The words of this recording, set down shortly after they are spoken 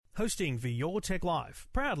Hosting for Your Tech Life,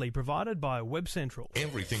 proudly provided by Web Central.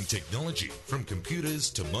 Everything technology, from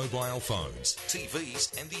computers to mobile phones,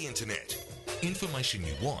 TVs and the internet. Information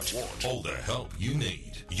you want, all the help you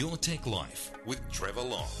need. Your Tech Life with Trevor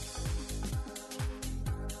Long.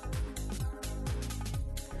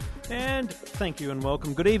 And thank you and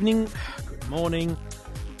welcome. Good evening, good morning,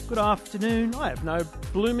 good afternoon. I have no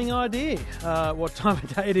blooming idea what time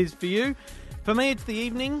of day it is for you. For me, it's the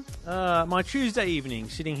evening, my Tuesday evening,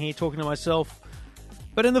 sitting here talking to myself,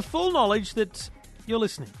 but in the full knowledge that you're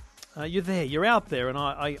listening. You're there, you're out there, and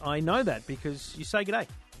I know that because you say g'day.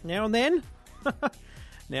 Now and then,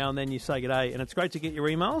 you say g'day, and it's great to get your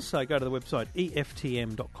emails, so go to the website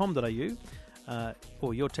eftm.com.au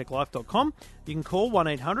or yourtechlife.com. You can call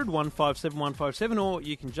 1-800-157-157, or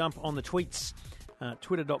you can jump on the tweets,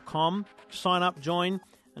 twitter.com, sign up, join,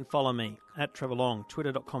 and follow me at Trevor Long,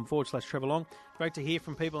 twitter.com/Trevor Long. Great to hear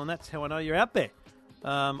from people, and that's how I know you're out there.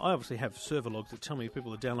 I obviously have server logs that tell me if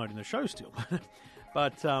people are downloading the show still,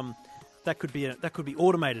 but that could be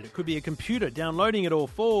automated. It could be a computer downloading it all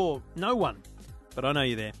for no one. But I know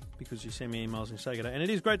you're there because you send me emails and say good day. And it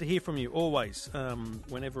is great to hear from you always,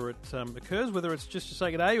 whenever it occurs, whether it's just to say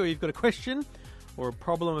good day or you've got a question or a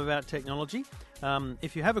problem about technology.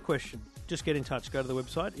 If you have a question, just get in touch. Go to the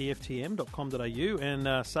website, eftm.com.au,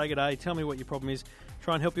 and say good day. Tell me what your problem is.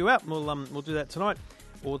 Try and help you out. We'll do that tonight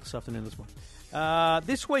or this afternoon this morning.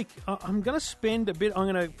 This week, I'm going to spend a bit. I'm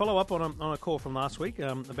going to follow up on a call from last week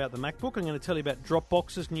about the MacBook. I'm going to tell you about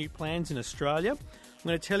Dropbox's new plans in Australia. I'm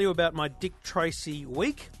going to tell you about my Dick Tracy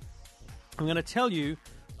week. I'm going to tell you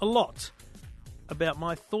a lot about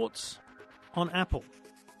my thoughts on Apple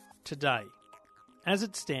today. As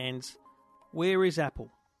it stands, where is Apple?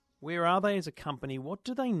 Where are they as a company? What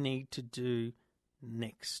do they need to do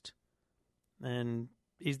next? And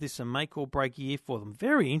is this a make or break year for them?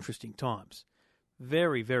 Very interesting times.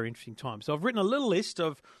 Very, very interesting times. So I've written a little list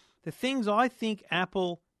of the things I think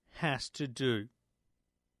Apple has to do.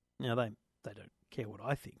 Now, they don't care what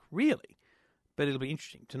I think, really. But it'll be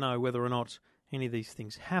interesting to know whether or not any of these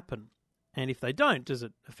things happen. And if they don't, does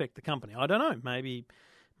it affect the company? I don't know. Maybe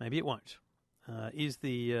it won't. Is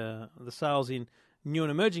the sales in new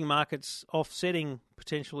and emerging markets offsetting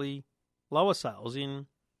potentially lower sales in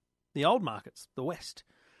the old markets, the West?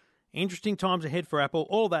 Interesting times ahead for Apple.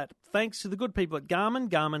 All that thanks to the good people at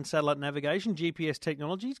Garmin Satellite Navigation, GPS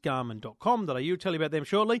Technologies, garmin.com.au. I'll tell you about them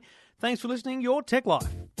shortly. Thanks for listening. Your Tech Life.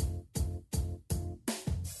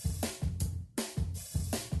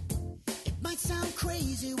 It might sound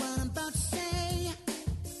crazy what I'm about to say,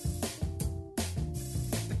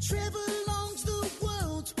 but Trevor Long's the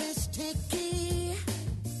world's best techie.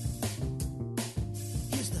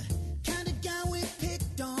 He's the kind of guy we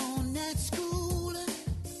picked on at school, and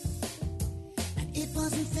it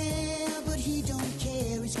wasn't fair, but he don't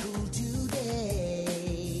care. He's cool today.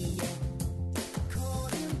 Call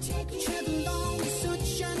him techie. Trevor Long is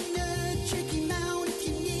such a nerd. Check him out if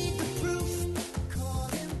you need the proof. Call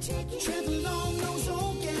him techie. Trevor Long knows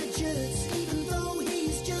all gadgets, even though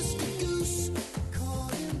he's just a goose. Call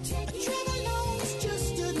him techie. Trevor Long is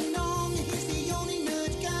just a nong. He's the only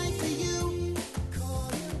nerd guy for you. Call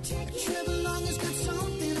him techie. Trevor Long has got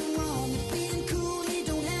something wrong. Being cool, he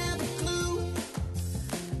don't have a clue.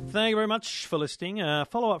 Thank you very much for listening.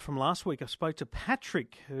 Follow up from last week. I spoke to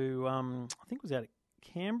Patrick, who I think was out at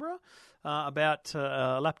Canberra, about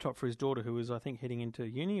a laptop for his daughter who was, I think, heading into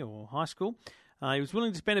uni or high school. He was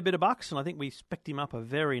willing to spend a bit of bucks, and I think we spec'd him up a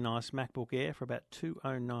very nice MacBook Air for about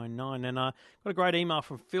 $2,099. And got a great email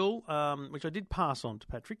from Phil, which I did pass on to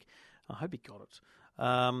Patrick. I hope he got it.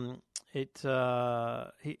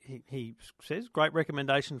 He says, great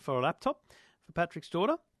recommendation for a laptop for Patrick's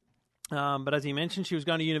daughter. But as he mentioned, she was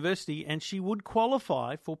going to university and she would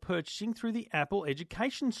qualify for purchasing through the Apple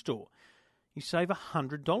Education Store. You save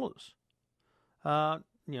 $100.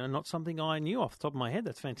 Not something I knew off the top of my head.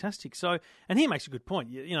 That's fantastic. So, and he makes a good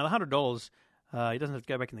point. The $100, he doesn't have to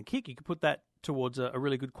go back in the kick. You could put that towards a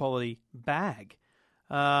really good quality bag.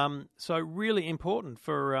 So really important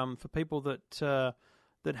for people that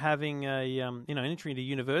having an entry into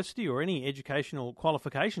university or any educational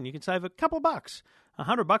qualification, you can save a couple of bucks.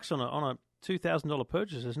 $100 on a $2,000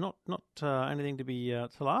 purchase is not anything to be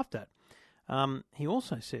laughed at. He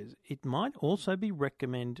also says it might also be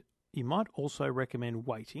you might also recommend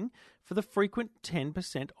waiting for the frequent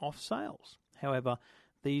 10% off sales. However,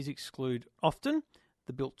 these exclude often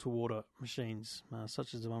the built-to-order machines,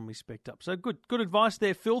 such as the one we spec'd up. So good advice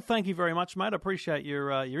there, Phil. Thank you very much, mate. I appreciate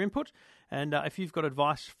your input. And if you've got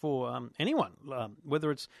advice for anyone, whether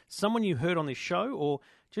it's someone you heard on this show or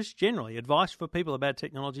just generally advice for people about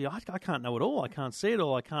technology, I can't know it all. I can't see it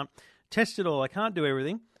all. I can't test it all. I can't do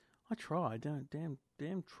everything. I try. Damn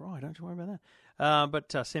try. Don't you worry about that.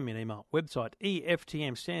 But send me an email. Website,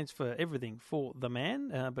 EFTM stands for everything for the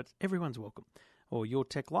man, but everyone's welcome. Or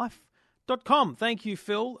yourtechlife.com. Thank you,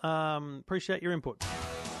 Phil. Appreciate your input.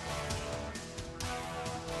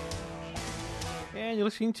 And you're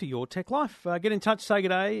listening to Your Tech Life. Get in touch, say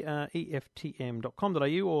g'day,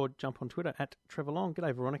 EFTM.com.au, or jump on Twitter at Trevor Long.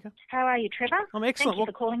 G'day, Veronica. How are you, Trevor? I'm excellent. Thank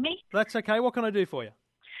you for calling me. That's okay. What can I do for you?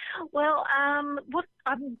 Well,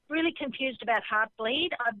 I'm really confused about Heartbleed.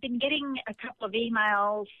 I've been getting a couple of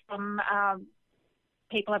emails from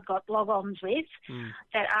people I've got log-ons with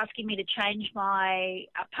that are asking me to change my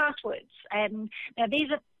passwords. And now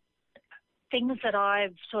these are things that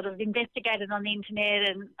I've sort of investigated on the internet,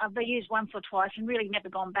 and I've used once or twice and really never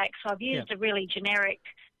gone back. So I've used a really generic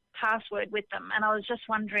password with them. And I was just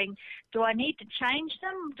wondering, do I need to change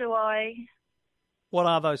them? Do I... What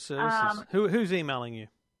are those services? Who's emailing you?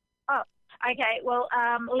 Oh, okay. Well,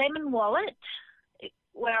 Lemon Wallet,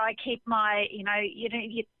 where I keep my,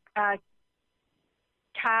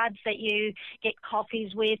 cards that you get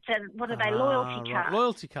coffees with, and what are they? Loyalty cards.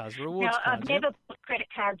 Loyalty cards, rewards now, cards. I've never put credit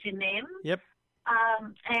cards in them. Yep.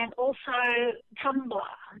 And also Tumblr,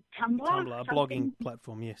 a blogging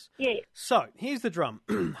platform, yes. Yeah. So here's the drum.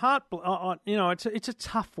 It's a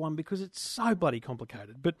tough one because it's so bloody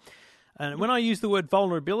complicated. But when I use the word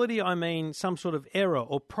vulnerability, I mean some sort of error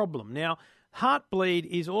or problem. Now, Heartbleed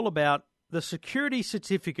is all about the security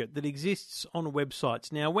certificate that exists on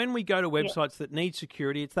websites. Now, when we go to websites that need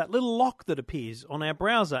security, it's that little lock that appears on our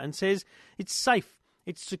browser and says it's safe,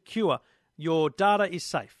 it's secure, your data is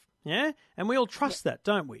safe. Yeah? And we all trust that,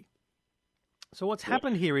 don't we? So what's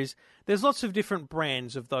happened here is there's lots of different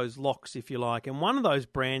brands of those locks, if you like, and one of those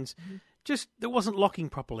brands it wasn't locking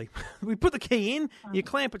properly. We put the key in, you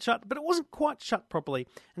clamp it shut, but it wasn't quite shut properly.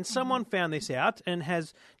 And someone found this out and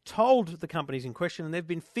has told the companies in question, and they've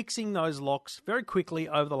been fixing those locks very quickly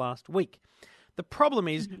over the last week. The problem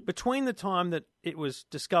is, between the time that it was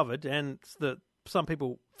discovered and some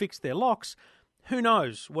people fixed their locks, who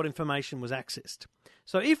knows what information was accessed.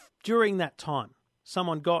 So if during that time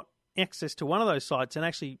someone got access to one of those sites and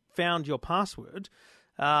actually found your password,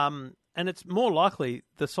 and it's more likely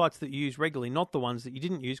the sites that you use regularly, not the ones that you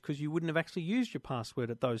didn't use because you wouldn't have actually used your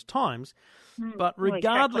password at those times. But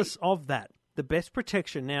regardless of that, the best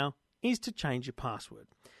protection now is to change your password.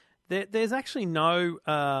 There's actually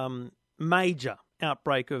no major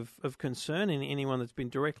outbreak of concern in anyone that's been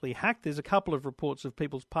directly hacked. There's a couple of reports of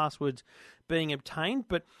people's passwords being obtained,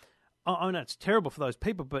 but I know it's terrible for those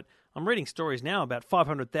people, but I'm reading stories now about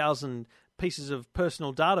 500,000 pieces of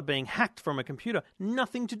personal data being hacked from a computer.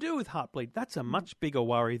 Nothing to do with Heartbleed. That's a much bigger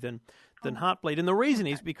worry than Heartbleed. And the reason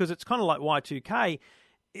is because it's kind of like Y2K.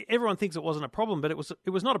 Everyone thinks it wasn't a problem, but it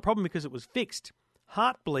was not a problem because it was fixed.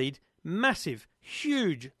 Heartbleed, massive,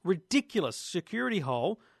 huge, ridiculous security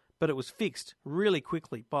hole, but it was fixed really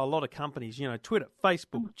quickly by a lot of companies. You know, Twitter,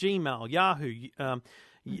 Facebook, Gmail, Yahoo,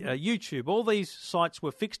 YouTube, all these sites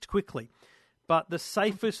were fixed quickly. But the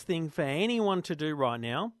safest thing for anyone to do right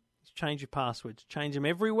now is change your passwords. Change them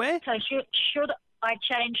everywhere. So should I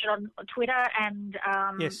change it on Twitter and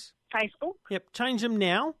Facebook? Yep, change them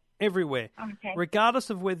now everywhere. Okay.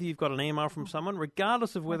 Regardless of whether you've got an email from someone,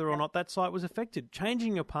 regardless of whether or not that site was affected.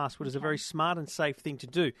 Changing your password is a very smart and safe thing to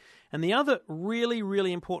do. And the other really,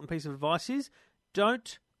 really important piece of advice is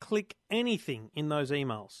don't click anything in those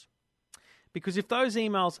emails. Because if those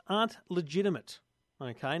emails aren't legitimate,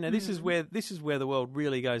 okay, now this is where the world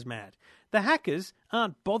really goes mad. The hackers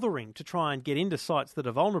aren't bothering to try and get into sites that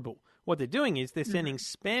are vulnerable. What they're doing is they're sending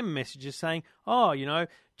spam messages saying, "Oh, you know,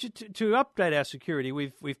 to update our security,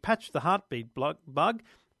 we've patched the Heartbleed bug.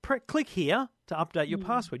 Click here to update your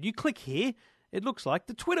password. You click here, it looks like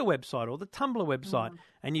the Twitter website or the Tumblr website,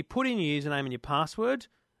 and you put in your username and your password,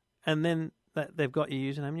 and then they've got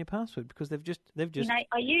your username and your password because they've just. You know,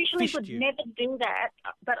 I usually would never do that,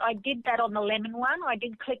 but I did that on the Lemon one. I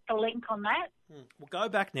did click the link on that. Well, go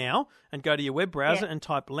back now and go to your web browser and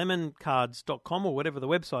type lemoncards.com or whatever the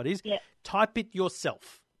website is. Type it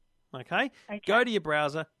yourself. Okay? Go to your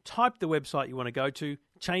browser, type the website you want to go to,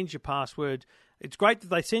 change your password. It's great that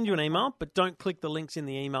they send you an email, but don't click the links in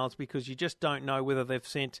the emails because you just don't know whether they've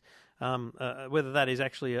sent, whether that is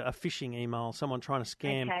actually a phishing email, someone trying to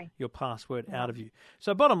scam your password out of you.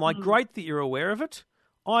 So bottom line, great that you're aware of it.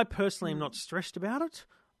 I personally am not stressed about it.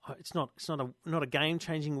 It's not a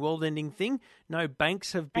game-changing, world-ending thing. No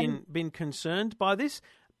banks have been concerned by this.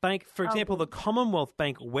 For example, the Commonwealth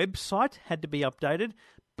Bank website had to be updated,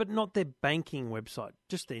 but not their banking website,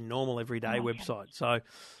 just their normal everyday website. So,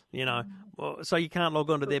 you know, so you can't log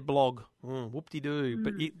on to their blog. Whoop-de-doo.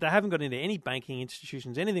 But they haven't got into any banking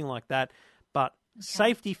institutions, anything like that. But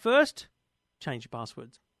Safety first, change your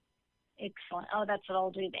passwords. Excellent. Oh, that's what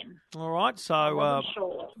I'll do then. All right, so I wasn't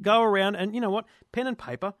sure. go around and, you know what, pen and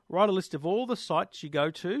paper, write a list of all the sites you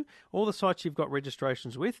go to, all the sites you've got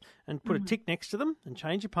registrations with, and put a tick next to them and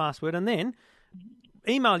change your password, and then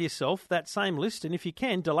email yourself that same list, and if you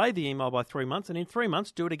can, delay the email by 3 months, and in 3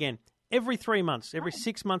 months, do it again. Every 3 months, every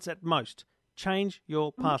 6 months at most, change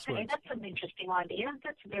your password. Okay, that's an interesting idea.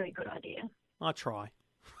 That's a very good idea. I try.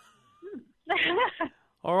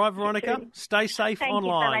 All right, Veronica, stay safe Thank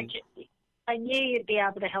online. you so much. I knew you'd be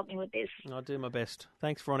able to help me with this. I'll do my best.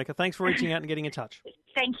 Thanks, Veronica. Thanks for reaching out and getting in touch.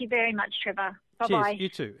 Thank you very much, Trevor. Bye-bye. Cheers, you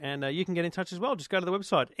too. And you can get in touch as well. Just go to the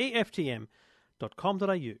website, eftm.com.au.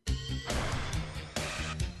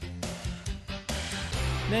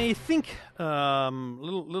 Now, you think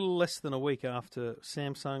little less than a week after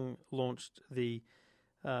Samsung launched the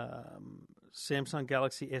Samsung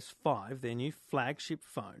Galaxy S5, their new flagship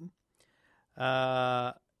phone,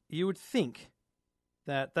 you would think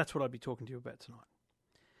that that's what I'd be talking to you about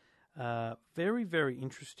tonight. Very, very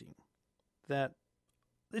interesting that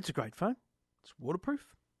it's a great phone. It's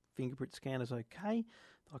waterproof. Fingerprint scanner's okay.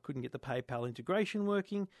 I couldn't get the PayPal integration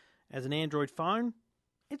working. As an Android phone,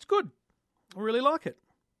 it's good. I really like it.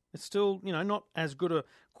 It's still, not as good a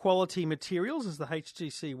quality materials as the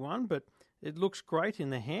HTC One, but it looks great in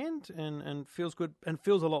the hand and feels good and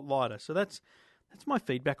feels a lot lighter. So that's my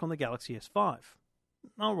feedback on the Galaxy S5.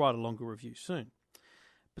 I'll write a longer review soon.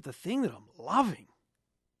 But the thing that I'm loving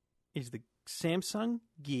is the Samsung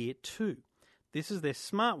Gear 2. This is their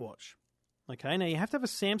smartwatch. Okay, now you have to have a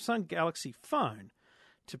Samsung Galaxy phone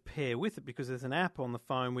to pair with it because there's an app on the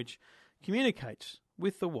phone which communicates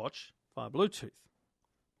with the watch via Bluetooth.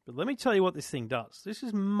 But let me tell you what this thing does. This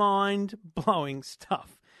is mind-blowing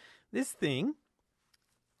stuff. This thing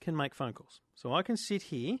can make phone calls. So I can sit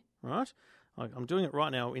here, right? I'm doing it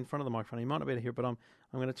right now in front of the microphone. You might not be able to hear it, but I'm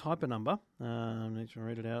going to type a number. I need to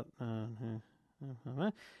read it out.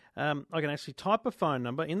 I can actually type a phone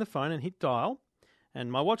number in the phone and hit dial.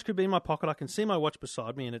 And my watch could be in my pocket. I can see my watch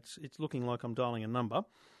beside me, and it's looking like I'm dialing a number.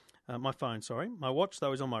 My phone, sorry. My watch,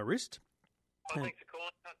 though, is on my wrist. Thanks for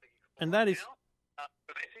calling. And that is...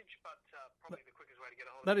 The message, but probably the quickest way to get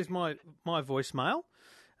a hold of that is my voicemail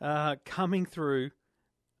coming through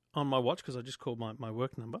on my watch because I just called my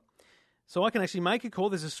work number. So I can actually make a call.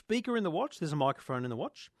 There's a speaker in the watch. There's a microphone in the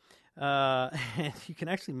watch. And you can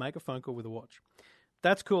actually make a phone call with a watch.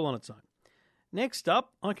 That's cool on its own. Next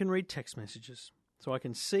up, I can read text messages. So I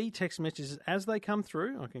can see text messages as they come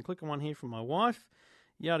through. I can click on one here from my wife,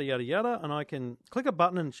 yada, yada, yada, and I can click a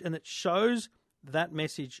button and it shows that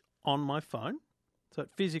message on my phone. So it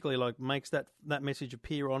physically makes that message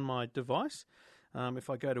appear on my device. If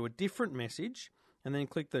I go to a different message and then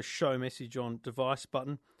click the show message on device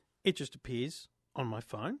button, it just appears on my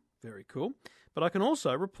phone. Very cool. But I can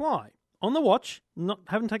also reply on the watch.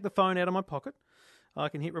 Haven't taken the phone out of my pocket. I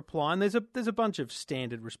can hit reply, and there's a bunch of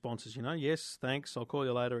standard responses. Yes, thanks, I'll call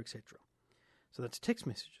you later, etc. So that's text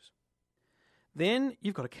messages. Then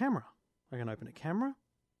you've got a camera. I can open a camera,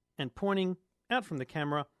 and pointing out from the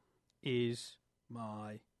camera is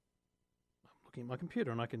I'm looking at my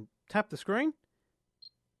computer, and I can tap the screen,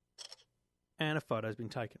 and a photo's been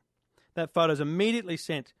taken. That photo's immediately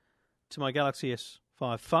sent to my Galaxy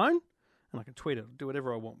S5 phone, and I can tweet it, do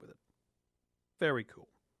whatever I want with it. Very cool.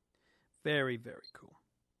 Very, very cool.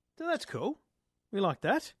 So that's cool. We like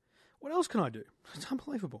that. What else can I do? It's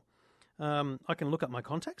unbelievable. I can look up my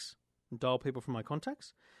contacts and dial people from my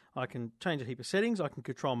contacts. I can change a heap of settings. I can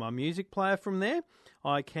control my music player from there.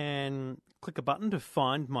 I can click a button to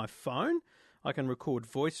find my phone. I can record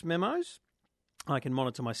voice memos. I can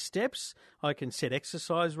monitor my steps. I can set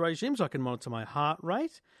exercise regimes. I can monitor my heart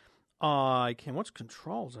rate. I can, what's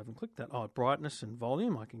controls? I haven't clicked that. Oh, brightness and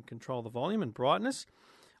volume. I can control the volume and brightness.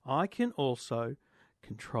 I can also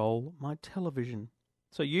control my television.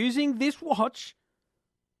 So using this watch,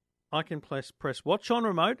 I can press watch on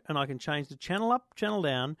remote and I can change the channel up, channel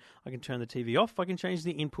down. I can turn the TV off. I can change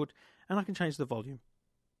the input and I can change the volume.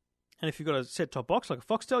 And if you've got a set-top box like a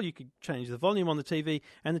Foxtel, you could change the volume on the TV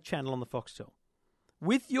and the channel on the Foxtel.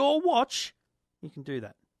 With your watch, you can do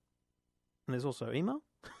that. And there's also email.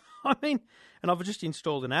 And I've just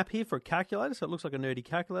installed an app here for a calculator, so it looks like a nerdy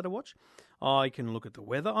calculator watch. I can look at the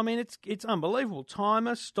weather. It's unbelievable.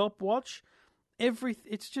 Timer, stopwatch, everything.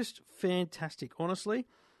 It's just fantastic, honestly.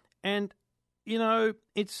 And,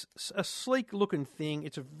 it's a sleek-looking thing.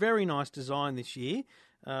 It's a very nice design this year.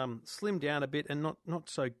 Slimmed down a bit and not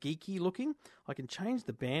so geeky looking. I can change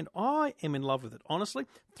the band. I am in love with it, honestly.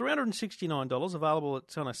 $369 available at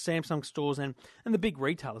Samsung stores and the big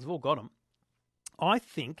retailers have all got them. I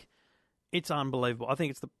think it's unbelievable. I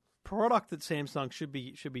think it's product that Samsung should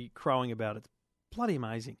be crowing about. It's bloody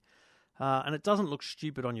amazing, and it doesn't look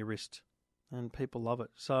stupid on your wrist, and people love it.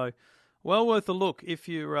 So, well worth a look if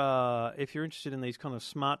you're interested in these kind of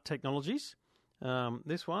smart technologies.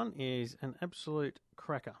 This one is an absolute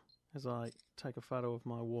cracker. As I take a photo of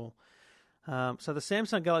my wall, so the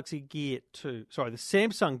Samsung Gear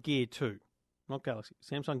 2, not Galaxy,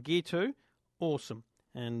 Samsung Gear 2, awesome,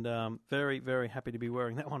 and very, very happy to be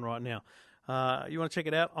wearing that one right now. You want to check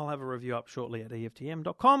it out? I'll have a review up shortly at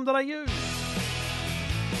eftm.com.au.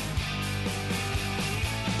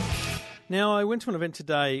 Now, I went to an event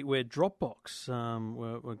today where Dropbox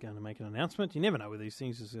were going to make an announcement. You never know with these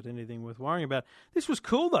things. Is it anything worth worrying about? This was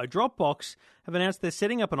cool, though. Dropbox have announced they're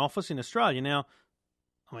setting up an office in Australia. Now,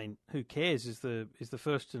 I mean, who cares is the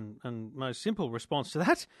first and most simple response to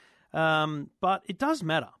that. But it does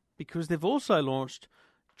matter because they've also launched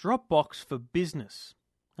Dropbox for Business.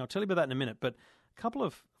 Now, I'll tell you about that in a minute, but a couple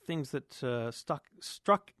of things that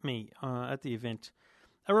struck me at the event.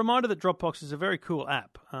 A reminder that Dropbox is a very cool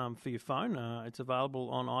app for your phone. It's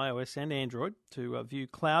available on iOS and Android to view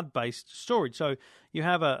cloud-based storage. So you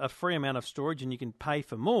have a free amount of storage and you can pay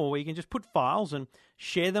for more where you can just put files and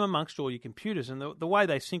share them amongst all your computers. And the way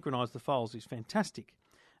they synchronize the files is fantastic.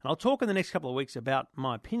 And I'll talk in the next couple of weeks about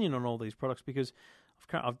my opinion on all these products because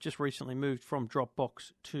I've just recently moved from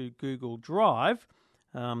Dropbox to Google Drive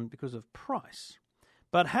because of price.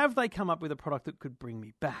 But have they come up with a product that could bring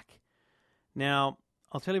me back? Now,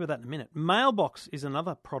 I'll tell you about that in a minute. Mailbox is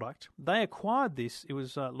another product. They acquired this. It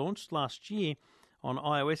was launched last year on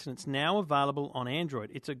iOS, and it's now available on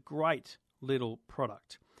Android. It's a great little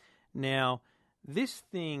product. Now, this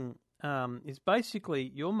thing is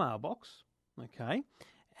basically your mailbox, okay,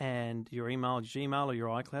 and your email, Gmail, or your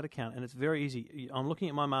iCloud account, and it's very easy. I'm looking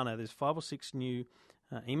at my mail now. There's 5 or 6 new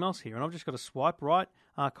emails here, and I've just got to swipe right,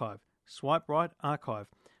 archive, swipe right, archive,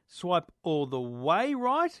 swipe all the way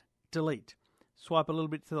right, delete. Swipe a little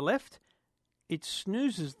bit to the left, it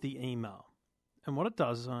snoozes the email. And what it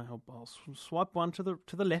does is I'll swipe one to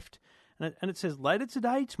the left, and it says later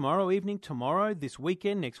today, tomorrow evening, tomorrow, this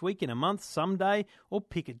weekend, next week, in a month, someday, or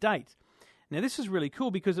pick a date. Now, this is really cool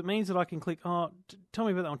because it means that I can click, tell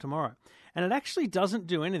me about that one tomorrow. And it actually doesn't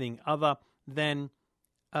do anything other than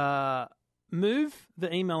move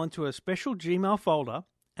the email into a special Gmail folder,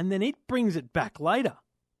 and then it brings it back later.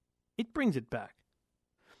 It brings it back.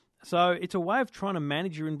 So it's a way of trying to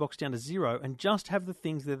manage your inbox down to zero and just have the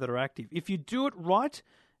things there that are active. If you do it right,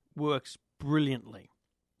 works brilliantly.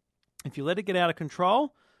 If you let it get out of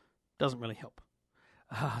control, doesn't really help.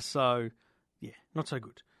 So, yeah, not so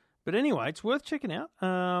good. But anyway, it's worth checking out.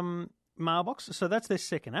 Mailbox, so that's their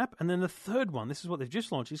second app. And then the third one, this is what they've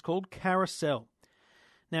just launched, is called Carousel.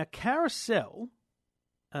 Now, Carousel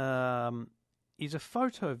is a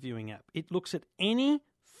photo viewing app. It looks at any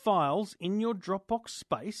files in your Dropbox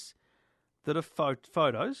space that are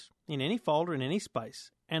photos in any folder in any space,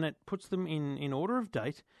 and it puts them in order of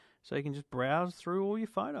date so you can just browse through all your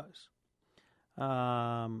photos.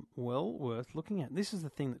 Well worth looking at. This is the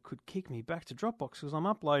thing that could kick me back to Dropbox because I'm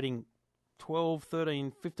uploading 12,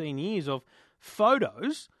 13, 15 years of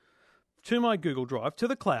photos to my Google Drive, to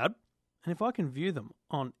the cloud, and if I can view them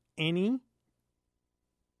on any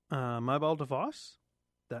mobile device,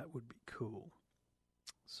 that would be cool.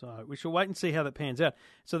 So we shall wait and see how that pans out.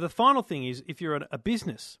 So the final thing is, if you're a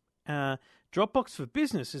business, Dropbox for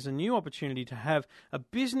Business is a new opportunity to have a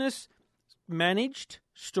business-managed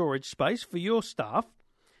storage space for your staff,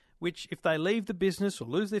 which if they leave the business or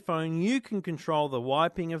lose their phone, you can control the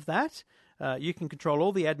wiping of that. You can control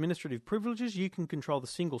all the administrative privileges. You can control the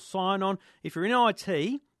single sign-on. If you're in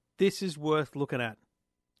IT, this is worth looking at.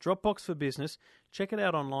 Dropbox for Business. Check it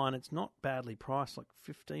out online. It's not badly priced, like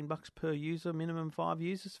 $15 per user, minimum 5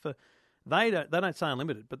 users. They don't say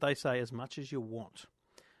unlimited, but they say as much as you want.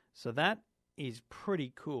 So that is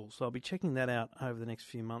pretty cool. So I'll be checking that out over the next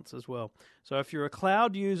few months as well. So if you're a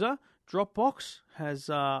cloud user, Dropbox has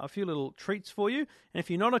a few little treats for you. And if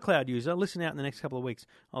you're not a cloud user, listen out in the next couple of weeks.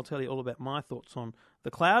 I'll tell you all about my thoughts on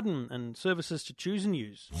the cloud and services to choose and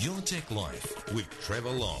use. Your Tech Life with Trevor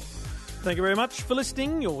Long. Thank you very much for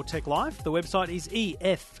listening. Your Tech Life. The website is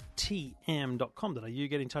eftm.com.au.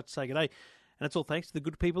 Get in touch, say good day. And it's all thanks to the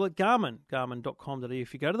good people at Garmin, garmin.com.au.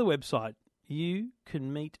 If you go to the website, you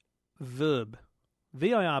can meet Verb,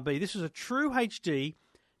 V-I-R-B. This is a true HD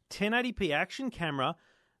 1080p action camera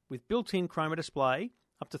with built-in chroma display,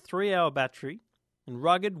 up to 3-hour battery, and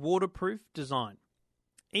rugged waterproof design.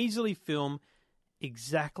 Easily film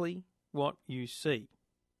exactly what you see.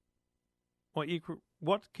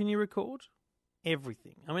 What can you record?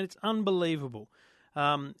 Everything. I mean, it's unbelievable.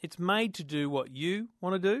 It's made to do what you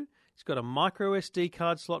want to do. It's got a micro SD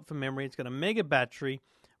card slot for memory. It's got a mega battery,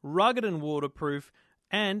 rugged and waterproof,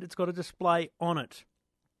 and it's got a display on it.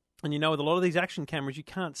 And you know, with a lot of these action cameras, you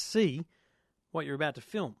can't see what you're about to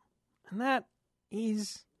film. And that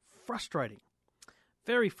is frustrating.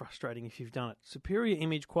 Very frustrating if you've done it. Superior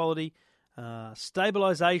image quality,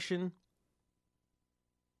 stabilization,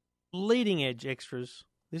 leading edge extras.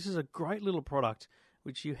 This is a great little product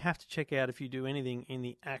which you have to check out if you do anything in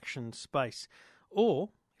the action space, or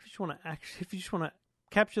if you just want to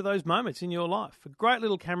capture those moments in your life. A great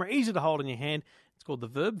little camera, easy to hold in your hand. It's called the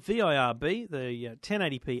Verb, VIRB, the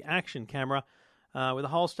 1080p action camera, with a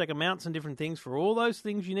whole stack of mounts and different things for all those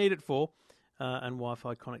things you need it for, and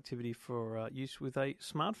Wi-Fi connectivity for use with a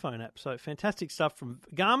smartphone app. So fantastic stuff from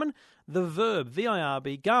Garmin, the Verb,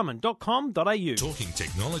 VIRB, garmin.com.au. Talking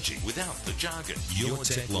technology without the jargon. Your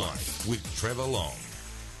Tech Life with Trevor Long.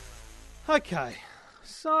 Okay,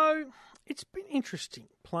 so it's been interesting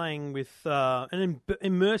playing with and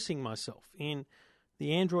immersing myself in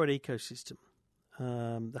the Android ecosystem.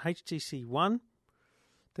 The HTC One,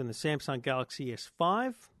 then the Samsung Galaxy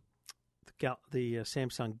S5, the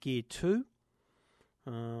Samsung Gear 2,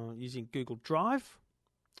 using Google Drive.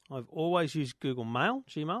 I've always used Google Mail,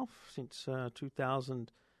 Gmail, since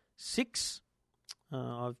 2006.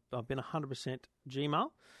 I've been 100%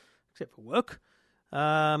 Gmail, except for work.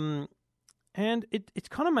 And it's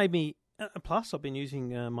kind of made me... plus, I've been using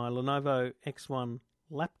my Lenovo X1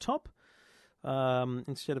 laptop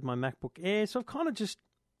instead of my MacBook Air. So I've kind of just...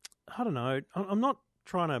 I don't know. I'm not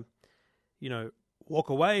trying to, walk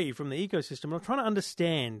away from the ecosystem. I'm trying to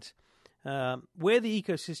understand where the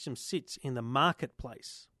ecosystem sits in the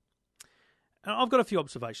marketplace. I've got a few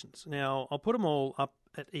observations. Now, I'll put them all up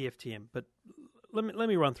at EFTM, but let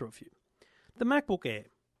me run through a few. The MacBook Air,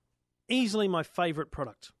 easily my favourite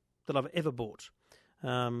product that I've ever bought.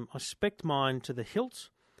 I spec'd mine to the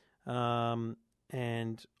hilt, and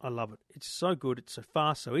I love it. It's so good, it's so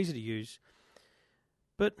fast, so easy to use.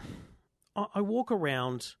 But I walk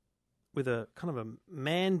around with a kind of a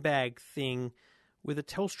man bag thing with a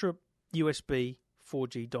Telstra USB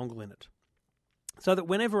 4G dongle in it, so that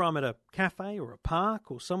whenever I'm at a cafe or a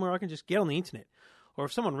park or somewhere, I can just get on the internet. Or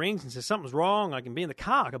if someone rings and says something's wrong, I can be in the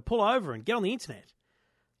car, I can pull over and get on the internet.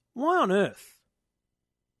 Why on earth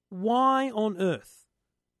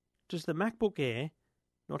does the MacBook Air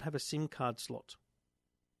not have a SIM card slot?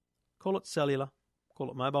 Call it cellular, call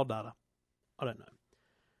it mobile data, I don't know.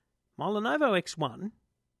 My Lenovo X1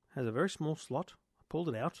 has a very small slot. I pulled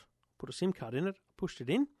it out, put a SIM card in it, pushed it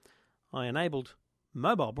in. I enabled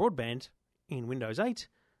mobile broadband in Windows 8.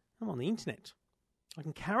 I'm on the internet. I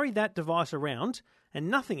can carry that device around and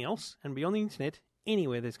nothing else and be on the internet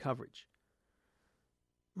anywhere there's coverage.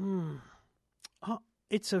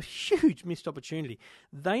 It's a huge missed opportunity.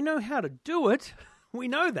 They know how to do it. We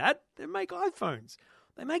know that. They make iPhones.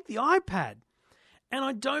 They make the iPad. And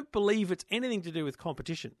I don't believe it's anything to do with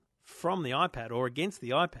competition from the iPad or against the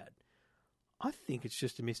iPad. I think it's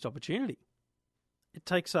just a missed opportunity. It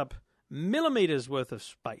takes up millimeters worth of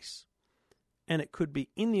space, and it could be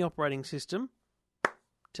in the operating system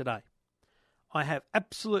today. I have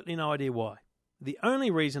absolutely no idea why. The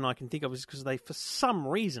only reason I can think of is because they, for some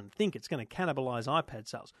reason, think it's going to cannibalize iPad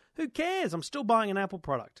sales. Who cares? I'm still buying an Apple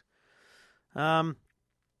product. Honestly,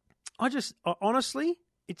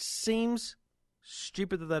 it seems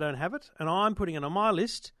stupid that they don't have it, and I'm putting it on my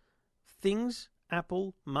list. Things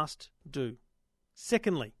Apple must do.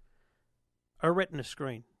 Secondly, a Retina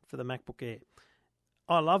screen for the MacBook Air.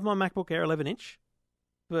 I love my MacBook Air 11-inch,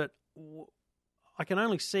 but I can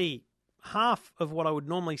only see half of what I would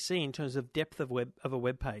normally see in terms of depth of a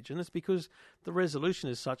web page, and it's because the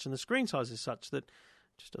resolution is such and the screen size is such that it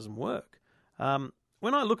just doesn't work.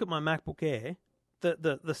 When I look at my MacBook Air,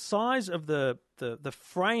 the size of the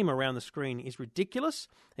frame around the screen is ridiculous.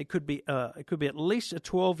 It could be at least a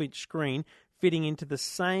 12-inch screen fitting into the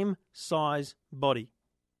same size body.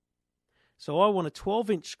 So I want a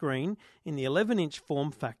 12-inch screen in the 11-inch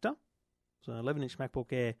form factor, so 11-inch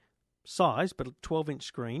MacBook Air size, but a 12-inch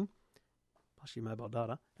screen, plus your mobile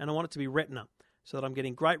data, and I want it to be Retina so that I'm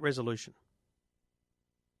getting great resolution.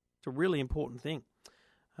 It's a really important thing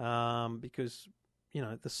because,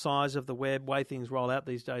 the size of the web, way things roll out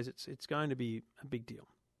these days, it's going to be a big deal.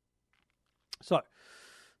 So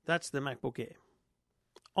that's the MacBook Air.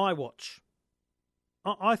 iWatch.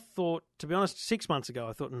 I thought, to be honest, 6 months ago,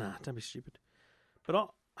 I thought, nah, don't be stupid. But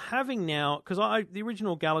having now, because the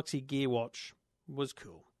original Galaxy Gear Watch was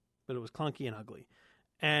cool, but it was clunky and ugly.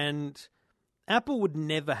 And Apple would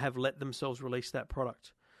never have let themselves release that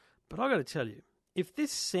product. But I got to tell you, if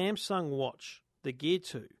this Samsung watch, the Gear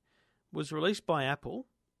 2, was released by Apple,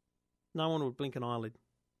 no one would blink an eyelid.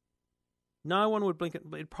 No one would blink it.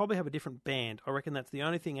 It'd probably have a different band. I reckon that's the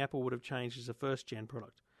only thing Apple would have changed as a first-gen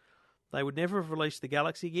product. They would never have released the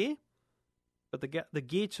Galaxy Gear, but the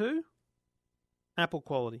Gear 2, Apple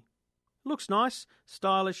quality. Looks nice,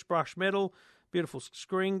 stylish, brushed metal, beautiful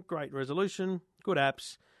screen, great resolution, good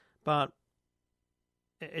apps, but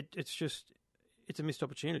it's a missed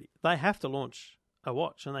opportunity. They have to launch a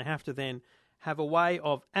watch, and they have to then have a way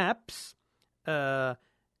of apps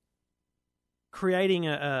creating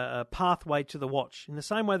a pathway to the watch. In the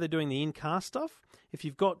same way they're doing the in-car stuff, if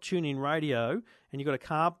you've got tune-in radio and you've got a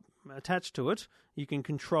car attached to it, you can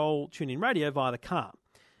control tune-in radio via the car.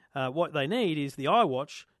 What they need is the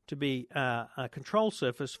iWatch to be a control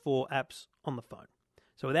surface for apps on the phone.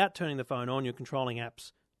 So without turning the phone on, you're controlling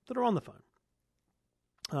apps that are on the phone.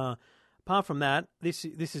 Apart from that, this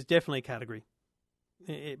is definitely a category.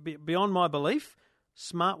 Beyond my belief,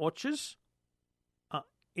 smartwatches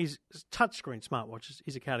touchscreen smartwatches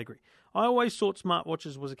is a category. I always thought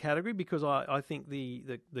smartwatches was a category because I think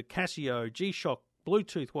the Casio G-Shock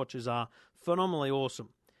Bluetooth watches are phenomenally awesome.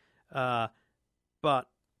 But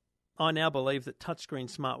I now believe that touchscreen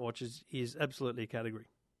smartwatches is absolutely a category.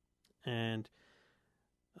 And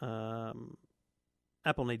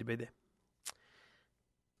Apple need to be there.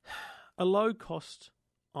 A low-cost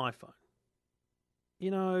iPhone.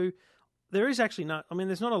 You know, there is actually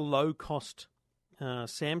there's not a low-cost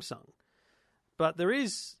Samsung, but there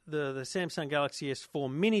is the Samsung Galaxy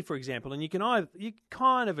S4 Mini, for example, and you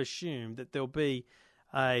kind of assume that there'll be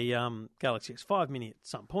a Galaxy S5 Mini at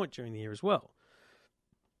some point during the year as well.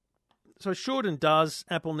 So should and does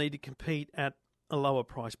Apple need to compete at a lower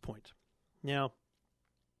price point? Now,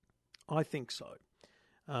 I think so.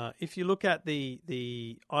 If you look at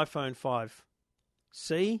the iPhone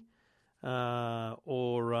 5C,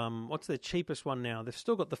 or what's their cheapest one now? They've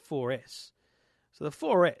still got the 4S. So the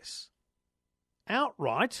 4S,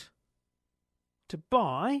 outright, to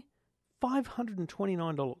buy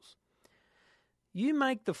 $529. You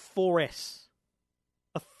make the 4S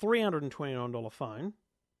a $329 phone,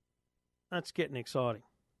 that's getting exciting.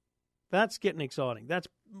 That's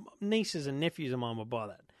nieces and nephews of mine will buy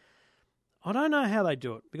that. I don't know how they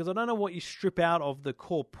do it, because I don't know what you strip out of the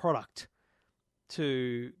core product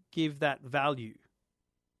to give that value.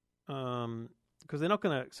 Because they're not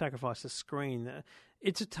going to sacrifice the screen.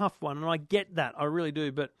 It's a tough one, and I get that. I really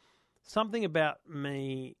do. But something about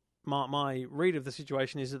me, my read of the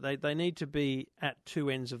situation is that they need to be at two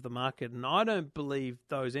ends of the market, and I don't believe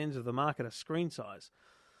those ends of the market are screen size.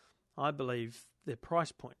 I believe they're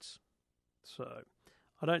price points. So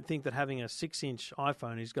I don't think that having a 6-inch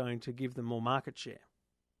iPhone is going to give them more market share.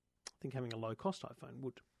 I think having a low-cost iPhone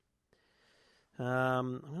would.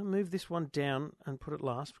 I'm going to move this one down and put it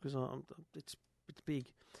last because it's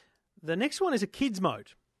big. The next one is a kids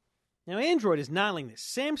mode. Now, Android is nailing this.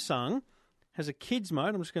 Samsung has a kids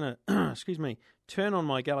mode. I'm just going to, turn on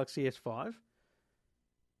my Galaxy S5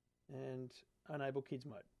 and enable kids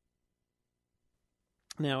mode.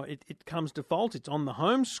 Now, it comes default. It's on the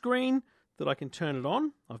home screen that I can turn it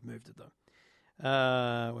on. I've moved it, though.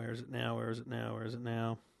 Where is it now? I've moved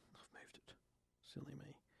it. Silly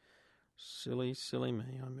me. Silly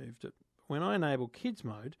me. I moved it. When I enable kids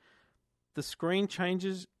mode, the screen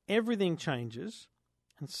changes, everything changes,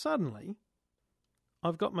 and suddenly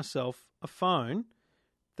I've got myself a phone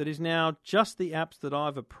that is now just the apps that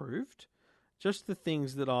I've approved, just the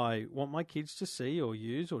things that I want my kids to see or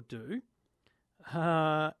use or do,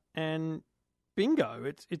 and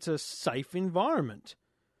bingo, it's a safe environment.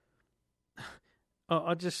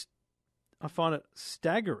 I find it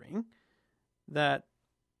staggering that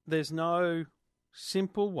there's no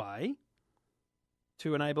simple way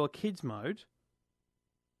to enable a kids mode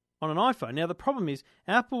on an iPhone. Now, the problem is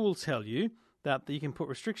Apple will tell you that you can put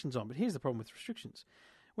restrictions on, but here's the problem with restrictions.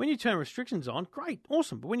 When you turn restrictions on, great,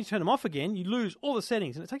 awesome, but when you turn them off again, you lose all the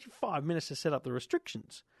settings, and it takes you 5 minutes to set up the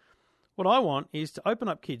restrictions. What I want is to open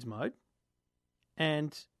up kids mode,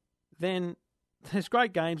 and then there's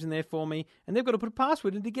great games in there for me, and they've got to put a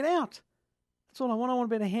password in to get out. That's all I want. I want to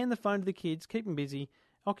be able to hand the phone to the kids, keep them busy,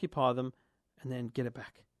 occupy them, and then get it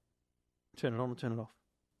back. Turn it on and turn it off.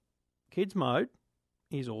 Kids mode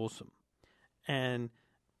is awesome. And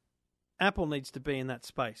Apple needs to be in that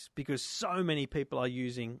space because so many people are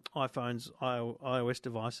using iPhones, iOS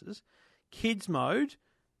devices. Kids mode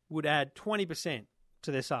would add 20%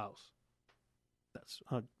 to their sales. That's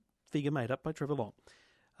a figure made up by Trevor Long.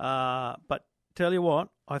 But tell you what,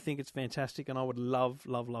 I think it's fantastic and I would love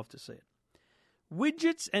to see it.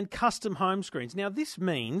 Widgets and custom home screens. Now, this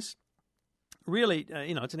means, really,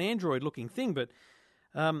 it's an Android-looking thing, but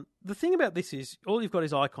the thing about this is all you've got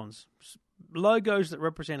is icons, logos that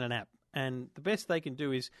represent an app, and the best they can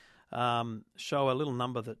do is show a little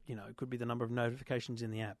number that, could be the number of notifications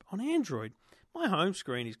in the app. On Android, my home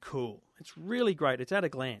screen is cool. It's really great. It's at a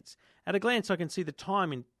glance. At a glance, I can see the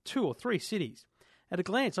time in 2 or 3 cities. At a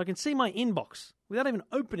glance, I can see my inbox. Without even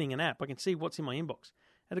opening an app, I can see what's in my inbox.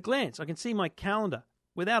 At a glance, I can see my calendar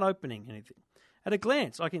without opening anything. At a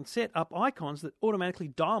glance, I can set up icons that automatically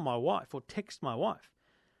dial my wife or text my wife.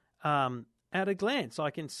 At a glance,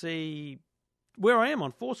 I can see where I am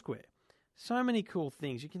on Foursquare. So many cool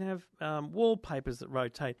things. You can have wallpapers that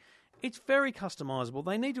rotate. It's very customizable.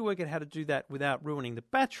 They need to work out how to do that without ruining the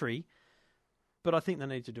battery, but I think they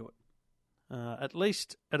need to do it. At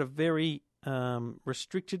least at a very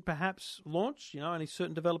restricted, perhaps, launch. Only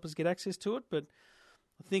certain developers get access to it, but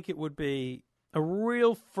I think it would be a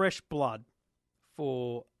real fresh blood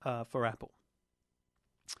for Apple.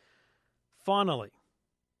 Finally,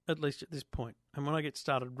 at least at this point, and when I get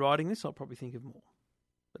started writing this, I'll probably think of more.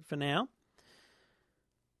 But for now,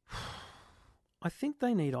 I think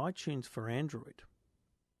they need iTunes for Android.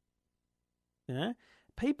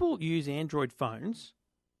 People use Android phones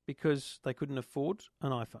because they couldn't afford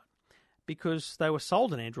an iPhone, because they were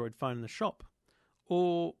sold an Android phone in the shop,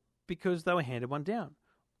 or because they were handed one down,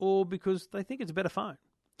 or because they think it's a better phone.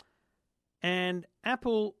 And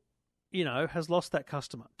Apple, has lost that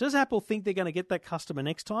customer. Does Apple think they're going to get that customer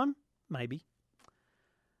next time? Maybe.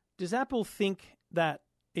 Does Apple think that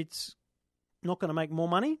it's not going to make more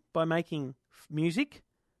money by making music,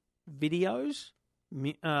 videos,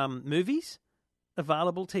 movies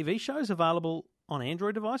available, TV shows available on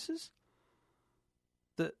Android devices?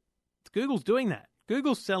 Google's doing that.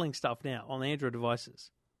 Google's selling stuff now on Android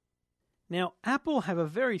devices. Now, Apple have a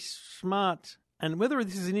very smart, and whether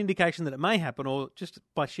this is an indication that it may happen or just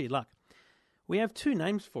by sheer luck, we have 2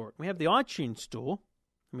 names for it. We have the iTunes Store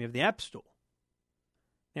and we have the App Store.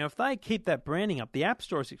 Now, if they keep that branding up, the App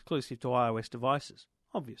Store is exclusive to iOS devices,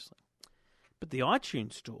 obviously. But the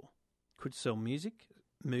iTunes Store could sell music,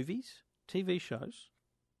 movies, TV shows,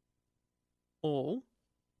 all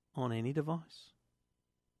on any device.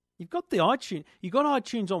 You've got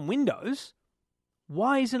iTunes on Windows.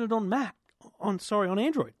 Why isn't it on on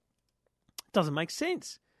Android? It doesn't make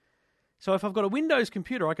sense. So if I've got a Windows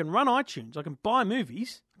computer, I can run iTunes, I can buy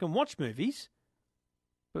movies, I can watch movies,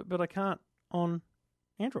 but I can't on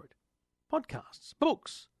Android. Podcasts,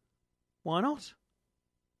 books. Why not?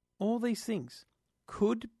 All these things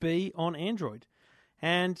could be on Android.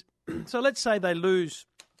 And so let's say they lose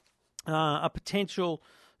a potential,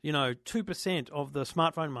 2% of the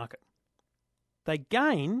smartphone market. They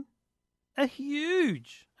gain a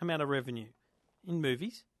huge amount of revenue in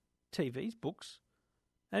movies, TVs, books,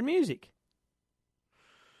 and music.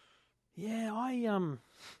 Yeah, I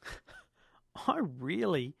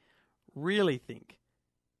really, really think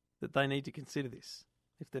that they need to consider this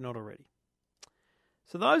if they're not already.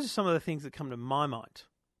 So those are some of the things that come to my mind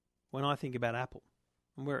when I think about Apple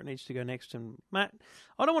and where it needs to go next. And Matt,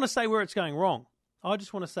 I don't want to say where it's going wrong. I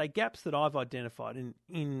just want to say gaps that I've identified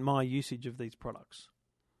in my usage of these products.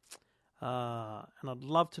 And I'd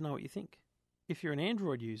love to know what you think. If you're an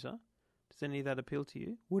Android user, does any of that appeal to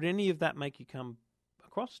you? Would any of that make you come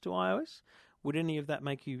across to iOS? Would any of that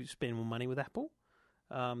make you spend more money with Apple?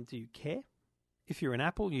 Do you care? If you're an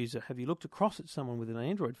Apple user, have you looked across at someone with an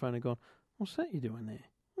Android phone and gone, what's that you're doing there?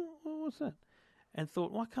 What's that? And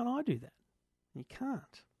thought, why can't I do that? You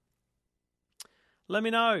can't. Let me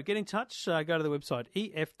know. Get in touch. Go to the website,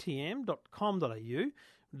 eftm.com.au.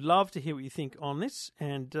 Love to hear what you think on this,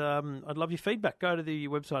 and I'd love your feedback. Go to the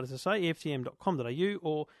website, as I say, eftm.com.au,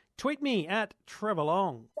 or tweet me at Trevor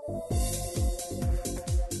Long.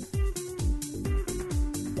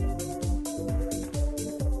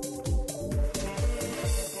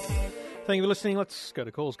 Thank you for listening. Let's go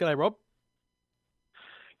to calls. G'day, Rob.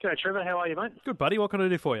 G'day, Trevor. How are you, mate? Good, buddy. What can I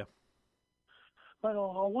do for you? Mate,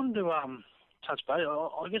 I wanted to touch base.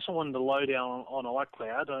 I guess I wanted to load down on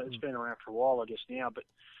iCloud. It's been around for a while, I guess, now. But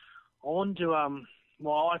I wanted to...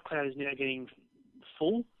 my iCloud is now getting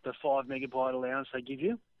full, the 5 megabyte allowance they give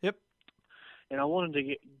you. Yep. And I wanted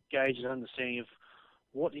to gauge an understanding of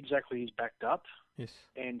what exactly is backed up. Yes.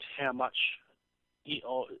 And how much,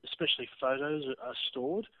 especially photos, are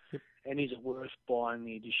stored. Yep. And is it worth buying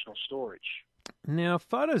the additional storage? Now,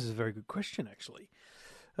 photos is a very good question, actually,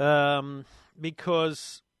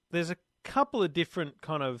 because there's a couple of different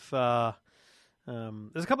kind of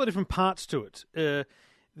there's a couple of different parts to it.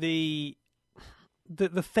 The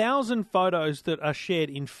 1,000 photos that are shared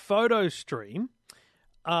in PhotoStream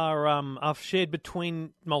are shared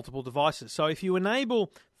between multiple devices. So if you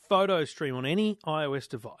enable PhotoStream on any iOS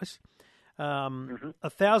device,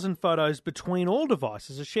 1,000 photos between all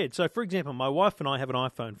devices are shared. So, for example, my wife and I have an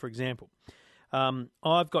iPhone, for example.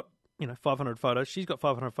 I've got 500 photos. She's got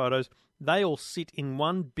 500 photos. They all sit in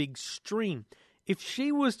one big stream. If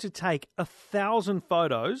she was to take 1,000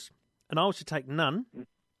 photos and I was to take none,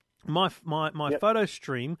 my photo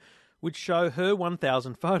stream would show her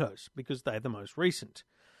 1,000 photos because they're the most recent.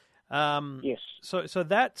 Yes. So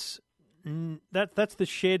that's the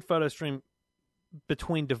shared photo stream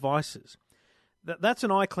between devices. That's an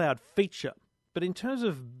iCloud feature. But in terms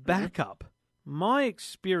of backup, my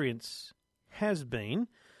experience has been,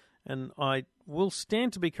 and I will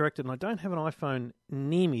stand to be corrected, and I don't have an iPhone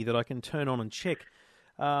near me that I can turn on and check,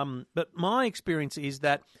 but my experience is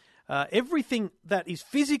that everything that is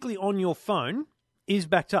physically on your phone is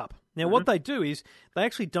backed up. Now, what they do is they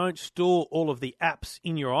actually don't store all of the apps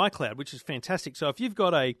in your iCloud, which is fantastic. So if you've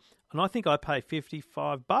got and I think I pay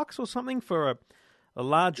 $55 or something for a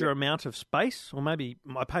larger amount of space, or maybe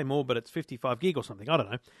I pay more, but it's 55 gig or something. I don't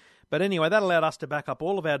know. But anyway, that allowed us to back up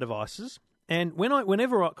all of our devices. And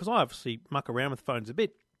because I obviously muck around with phones a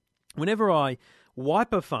bit, whenever I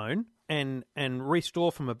wipe a phone and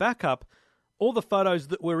restore from a backup, all the photos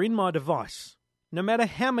that were in my device, no matter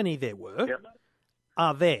how many there were,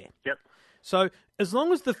 are there. Yep. So as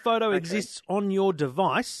long as the photo exists on your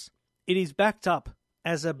device, it is backed up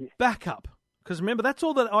as a backup. Because remember, that's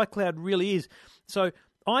all that iCloud really is. So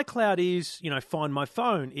iCloud is, Find My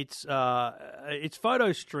Phone. It's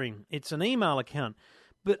Photo Stream. It's an email account.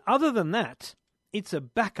 But other than that, it's a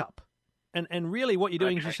backup. And really what you're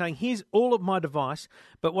doing is you're saying, here's all of my device.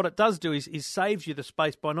 But what it does do is saves you the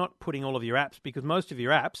space by not putting all of your apps, because most of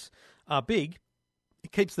your apps are big.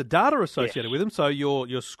 It keeps the data associated with them, so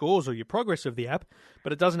your scores or your progress of the app,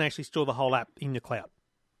 but it doesn't actually store the whole app in the cloud.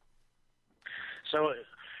 So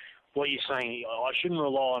what you're saying, I shouldn't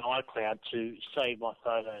rely on iCloud to save my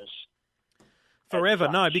photos forever,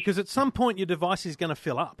 no, because at some point your device is going to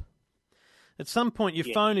fill up. At some point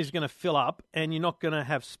your phone is going to fill up and you're not going to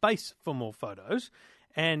have space for more photos,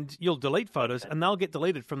 and you'll delete photos and they'll get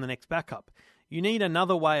deleted from the next backup. You need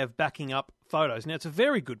another way of backing up photos. Now, it's a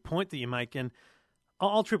very good point that you make, and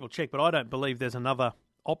I'll triple check, but I don't believe there's another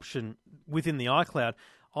option within the iCloud.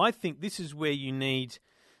 I think this is where you need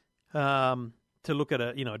to look at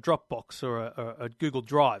a Dropbox or a Google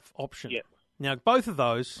Drive option. Yep. Now, both of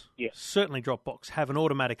those, certainly Dropbox, have an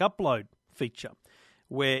automatic upload feature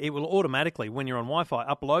where it will automatically, when you're on Wi-Fi,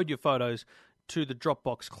 upload your photos to the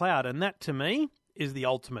Dropbox cloud. And that, to me, is the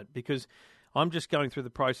ultimate, because I'm just going through the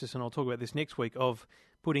process, and I'll talk about this next week, of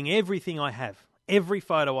putting everything I have, every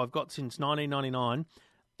photo I've got since 1999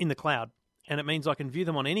 in the cloud. And it means I can view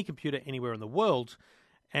them on any computer anywhere in the world.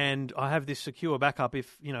 And I have this secure backup.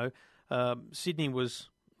 If, Sydney was,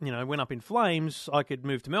 went up in flames, I could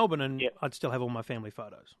move to Melbourne and I'd still have all my family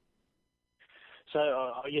photos. So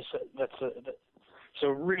I guess so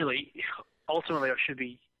really, ultimately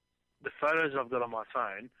the photos I've got on my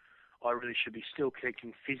phone, I really should be still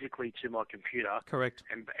connecting physically to my computer. Correct.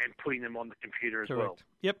 And putting them on the computer as Correct. well.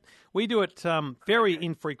 Yep. We do it very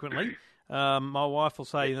infrequently. My wife will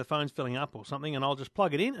say the phone's filling up or something, and I'll just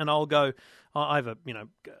plug it in, and I'll go. I have a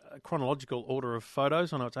chronological order of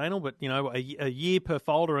photos. I know it's anal, but a year per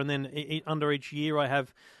folder, and then under each year I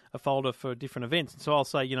have a folder for different events. And so I'll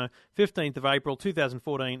say 15th of April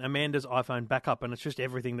 2014, Amanda's iPhone backup, and it's just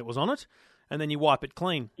everything that was on it, and then you wipe it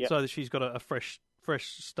clean so that she's got a fresh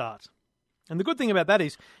start. And the good thing about that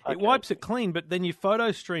is it wipes it clean, but then your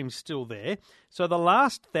photo stream's still there. So the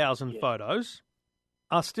last 1,000 photos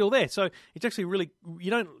are still there. So it's actually really,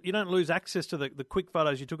 you don't lose access to the quick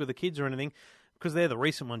photos you took of the kids or anything, because they're the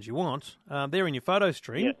recent ones you want. They're in your photo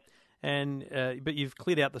stream, and but you've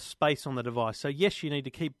cleared out the space on the device. So yes, you need to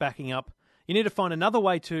keep backing up. You need to find another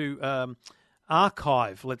way to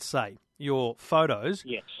archive, let's say, your photos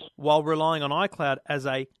while relying on iCloud as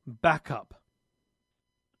a backup.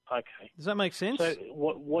 Okay. Does that make sense? So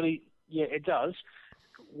it does.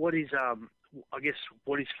 What is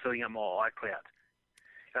what is filling up my iCloud?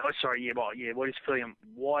 What is filling up?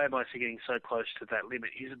 Why am I getting so close to that limit?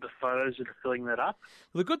 Is it the photos that are filling that up?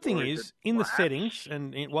 Well, the good thing is in the settings,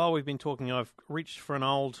 and while we've been talking, I've reached for an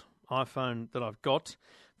old iPhone that I've got.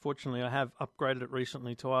 Fortunately, I have upgraded it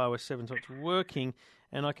recently to iOS 7, so it's working.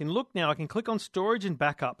 And I can look now. I can click on storage and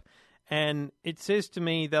backup. And it says to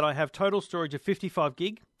me that I have total storage of 55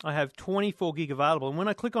 gig. I have 24 gig available. And when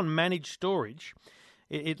I click on manage storage,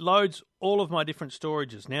 it loads all of my different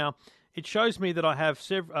storages. Now, it shows me that I have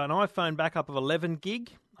an iPhone backup of 11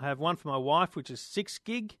 gig. I have one for my wife, which is 6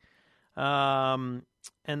 gig. And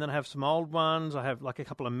then I have some old ones. I have like a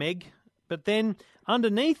couple of meg. But then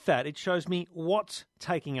underneath that, it shows me what's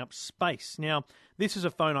taking up space. Now, this is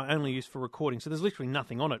a phone I only use for recording, so there's literally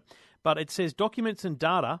nothing on it. But it says documents and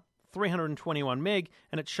data, 321 meg,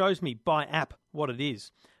 and it shows me by app what it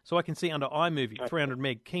is. So I can see under iMovie, 300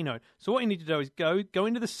 meg, Keynote. So what you need to do is go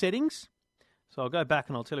into the settings. So I'll go back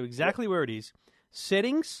and I'll tell you exactly where it is.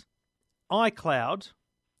 Settings, iCloud,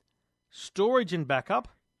 storage and backup,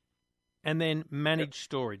 and then manage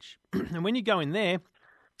storage. And when you go in there,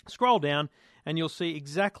 scroll down and you'll see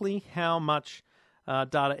exactly how much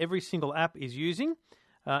data every single app is using.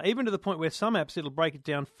 Even to the point where some apps, it'll break it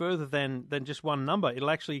down further than just one number. It'll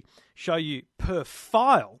actually show you per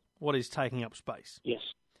file what is taking up space. Yes.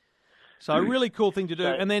 So a really cool thing to do.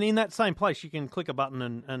 And then in that same place, you can click a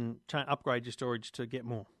button and upgrade your storage to get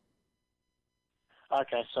more.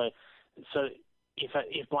 Okay, so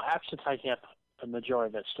if my apps are taking up a majority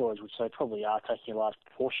of that storage, which they probably are taking a large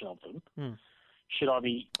proportion of them, should I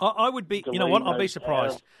be... I would be... You know what? I'd be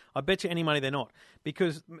surprised. I bet you any money they're not.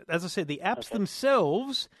 Because, as I said, the apps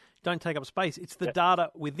themselves don't take up space. It's the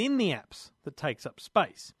data within the apps that takes up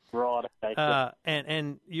space. Right, okay.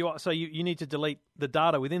 And you need to delete the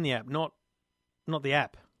data within the app, not the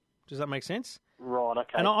app. Does that make sense? Right,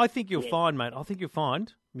 okay. And I think you'll find, mate, I think you'll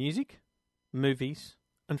find music, movies,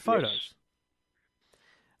 and photos.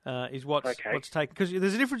 Is what's taking, because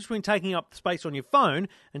there's a difference between taking up space on your phone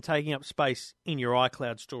and taking up space in your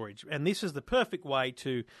iCloud storage, and this is the perfect way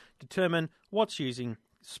to determine what's using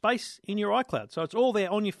space in your iCloud. So it's all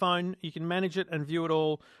there on your phone. You can manage it and view it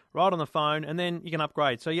all right on the phone, and then you can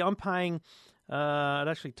upgrade. So I'm paying. It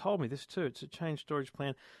actually told me this too. It's a change storage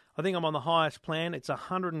plan. I think I'm on the highest plan. It's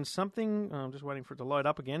 100 and something. I'm just waiting for it to load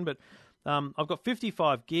up again, but I've got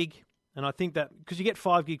 55 gig, and I think that because you get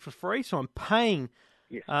 5 gig for free, so I'm paying.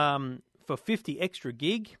 Yes. For 50 extra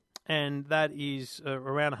gig, and that is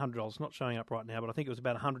around $100. It's not showing up right now, but I think it was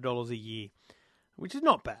about $100 a year, which is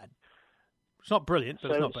not bad. It's not brilliant,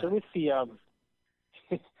 but it's not bad. So with the I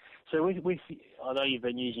know you've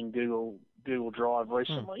been using Google Drive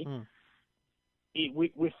recently.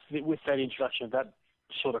 With that introduction of that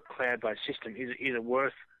sort of cloud-based system, is it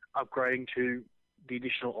worth upgrading to the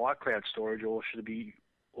additional iCloud storage, or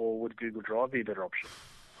would Google Drive be a better option?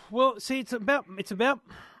 Well, see, it's about.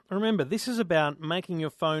 Remember, this is about making your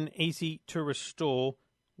phone easy to restore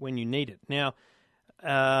when you need it. Now,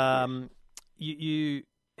 so the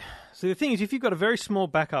thing is, if you've got a very small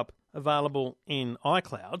backup available in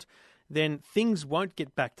iCloud, then things won't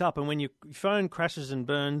get backed up, and when your phone crashes and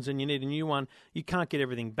burns and you need a new one, you can't get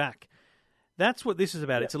everything back. That's what this is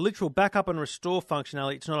about. Yep. It's a literal backup and restore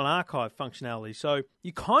functionality. It's not an archive functionality. So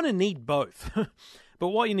you kind of need both. But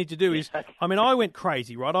what you need to do is, I went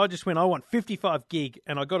crazy, right? I want 55 gig,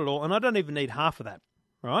 and I got it all, and I don't even need half of that,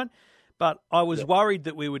 right? But I was worried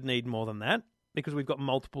that we would need more than that because we've got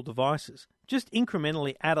multiple devices. Just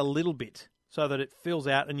incrementally add a little bit so that it fills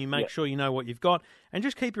out and you make sure you know what you've got, and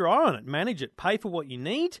just keep your eye on it, manage it, pay for what you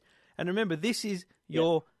need. And remember, this is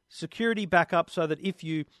your security backup so that if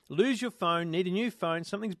you lose your phone, need a new phone,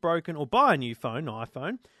 something's broken, or buy a new phone,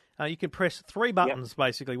 iPhone, you can press 3 buttons,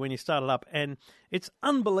 basically, when you start it up. And it's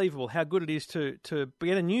unbelievable how good it is to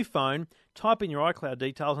get a new phone, type in your iCloud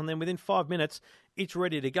details, and then within 5 minutes, it's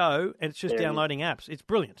ready to go, and it's just downloading apps. It's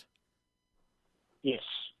brilliant. Yes.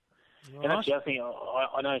 All and right. that's the other thing.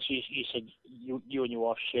 I noticed you said you and your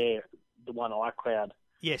wife share the one iCloud.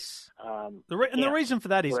 Yes. The reason for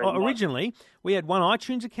that is originally we had one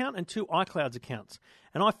iTunes account and 2 iClouds accounts.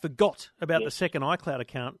 And I forgot about the second iCloud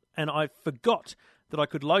account, and I forgot that I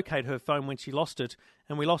could locate her phone when she lost it,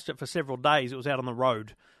 and we lost it for several days. It was out on the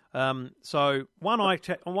road. So one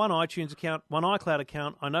iTunes account, one iCloud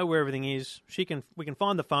account. I know where everything is. We can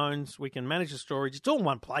find the phones. We can manage the storage. It's all in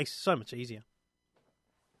one place. So much easier.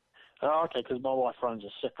 Oh, okay, because my wife runs a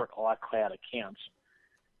separate iCloud account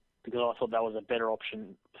because I thought that was a better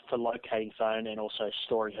option for locating phone and also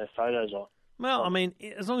storing her photos on. Well,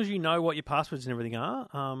 as long as you know what your passwords and everything are,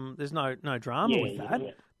 there's no drama with that.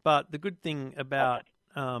 Yeah. But the good thing about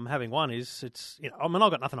having one is I've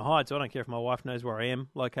got nothing to hide, so I don't care if my wife knows where I am,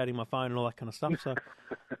 locating my phone and all that kind of stuff. So,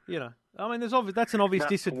 that's an obvious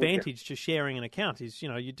disadvantage to sharing an account is,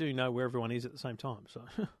 you do know where everyone is at the same time. So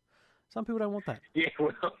some people don't want that. Yeah,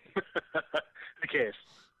 well, who cares?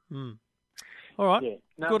 All right. Yeah.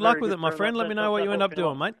 No, good luck with it, my friend. Let me know what you end up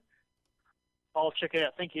doing, mate. I'll check it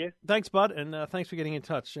out. Thank you. Thanks, bud, and thanks for getting in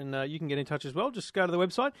touch. And you can get in touch as well. Just go to the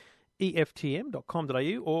website,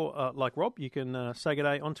 eftm.com.au, or like Rob, you can say good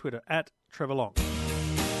day on Twitter @TrevorLong.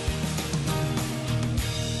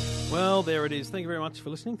 Well, there it is. Thank you very much for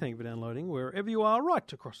listening. Thank you for downloading wherever you are,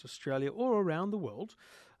 right across Australia or around the world.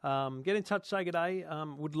 Get in touch, say good day.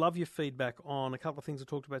 Would love your feedback on a couple of things I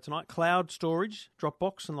talked about tonight. Cloud storage,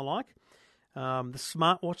 Dropbox and the like. The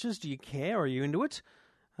smartwatches, do you care? Are you into it?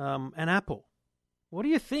 And Apple. What do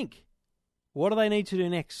you think? What do they need to do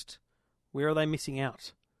next? Where are they missing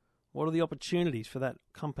out? What are the opportunities for that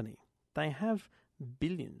company? They have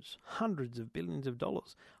billions, hundreds of billions of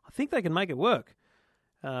dollars. I think they can make it work.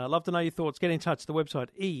 Love to know your thoughts. Get in touch. The website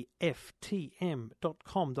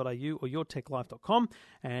eftm.com.au or yourtechlife.com,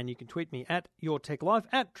 and you can tweet me at yourtechlife,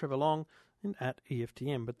 at Trevor Long, and at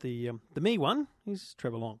EFTM. But the me one is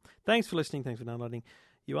Trevor Long. Thanks for listening. Thanks for downloading.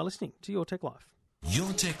 You are listening to Your Tech Life.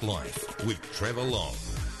 Your Tech Life with Trevor Long.